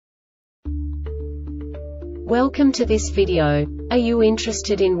Welcome to this video. Are you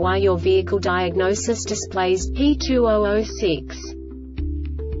interested in why your vehicle diagnosis displays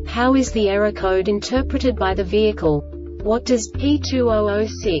P2006? How is the error code interpreted by the vehicle? What does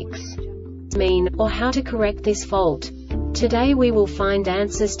P2006 mean, or how to correct this fault? Today we will find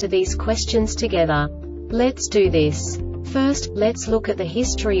answers to these questions together. Let's do this. First, let's look at the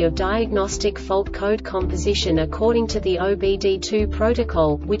history of diagnostic fault code composition according to the OBD2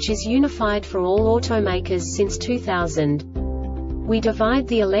 protocol, which is unified for all automakers since 2000. We divide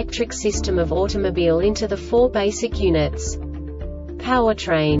the electric system of automobile into the four basic units: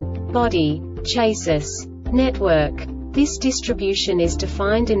 powertrain, body, chassis, network. This distribution is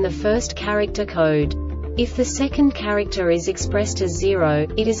defined in the first character code. If the second character is expressed as 0,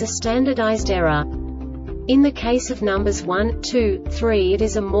 it is a standardized error. In the case of numbers 1, 2, 3, it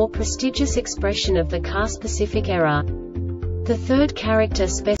is a more prestigious expression of the car-specific error. The third character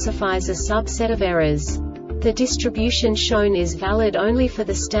specifies a subset of errors. The distribution shown is valid only for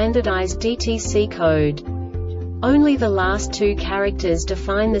the standardized DTC code. Only the last two characters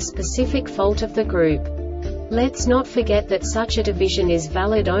define the specific fault of the group. Let's not forget that such a division is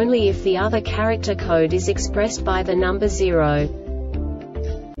valid only if the other character code is expressed by the number 0.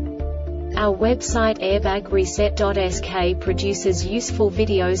 Our website airbagreset.sk produces useful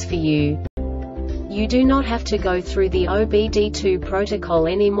videos for you. You do not have to go through the OBD2 protocol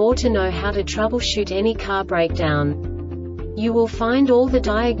anymore to know how to troubleshoot any car breakdown. You will find all the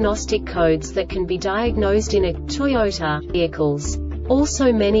diagnostic codes that can be diagnosed in a Toyota vehicles.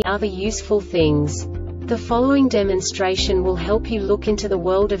 Also many other useful things. The following demonstration will help you look into the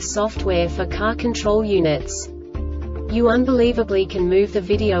world of software for car control units. You unbelievably can move the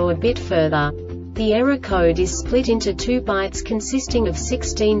video a bit further. The error code is split into 2 bytes consisting of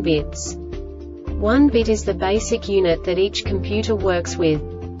 16 bits. 1 bit is the basic unit that each computer works with.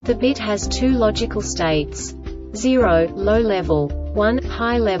 The bit has 2 logical states: 0, low level, 1,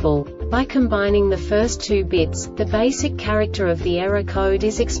 high level. By combining the first 2 bits, the basic character of the error code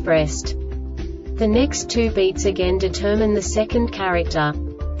is expressed. The next 2 beats again determine the second character.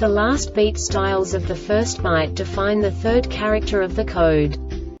 The last beat styles of the first byte define the third character of the code.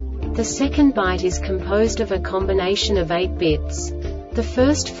 The second byte is composed of a combination of 8 bits. The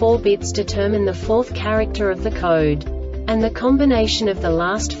first 4 bits determine the fourth character of the code. And the combination of the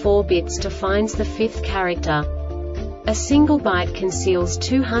last 4 bits defines the fifth character. A single byte conceals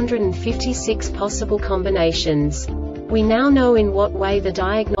 256 possible combinations. We now know in what way the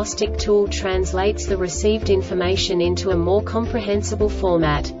diagnostic tool translates the received information into a more comprehensible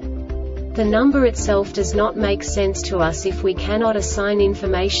format. The number itself does not make sense to us if we cannot assign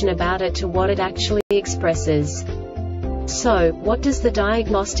information about it to what it actually expresses. So, what does the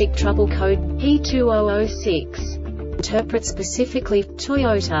Diagnostic Trouble Code P2006 interpret specifically for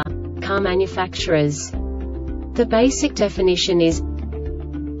Toyota car manufacturers? The basic definition is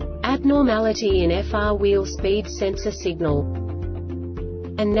abnormality in FR wheel speed sensor signal.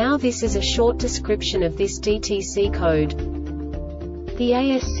 And now this is a short description of this DTC code. The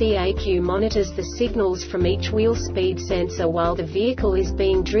ASC-ECU monitors the signals from each wheel speed sensor while the vehicle is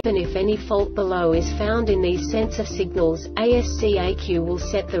being driven. If any fault below is found in these sensor signals, ASC-ECU will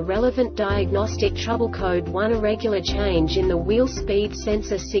set the relevant diagnostic trouble code. 1 Irregular change in the wheel speed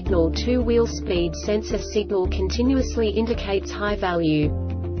sensor signal. 2 Wheel speed sensor signal continuously indicates high value.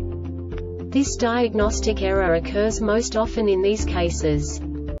 This diagnostic error occurs most often in these cases: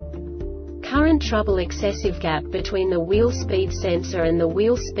 current trouble, excessive gap between the wheel speed sensor and the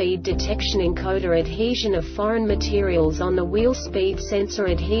wheel speed detection encoder, adhesion of foreign materials on the wheel speed sensor,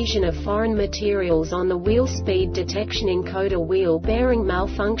 adhesion of foreign materials on the wheel speed detection encoder, wheel bearing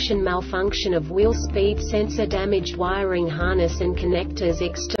malfunction, malfunction of wheel speed sensor, damaged wiring harness and connectors,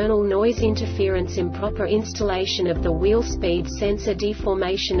 external noise interference, improper installation of the wheel speed sensor,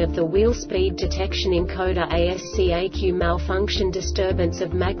 deformation of the wheel speed detection encoder, ASC-ECU malfunction, disturbance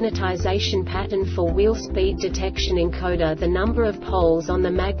of magnetization pattern for wheel speed detection encoder. The number of poles on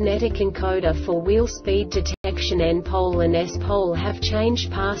the magnetic encoder for wheel speed detection N pole and S pole have changed.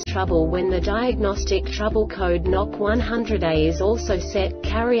 Past trouble when the diagnostic trouble code NOC 100A is also set.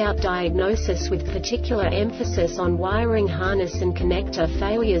 Carry out diagnosis with particular emphasis on wiring harness and connector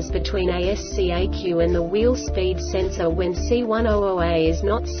failures between ASC-ECU and the wheel speed sensor. When C100A is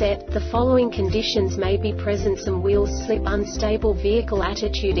not set, the following conditions may be present: some wheel slip, unstable vehicle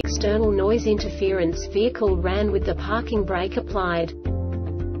attitude, external noise interference, vehicle ran with the parking brake applied.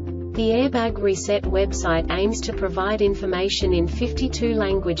 The Airbag Reset website aims to provide information in 52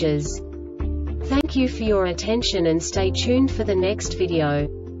 languages. Thank you for your attention and stay tuned for the next video.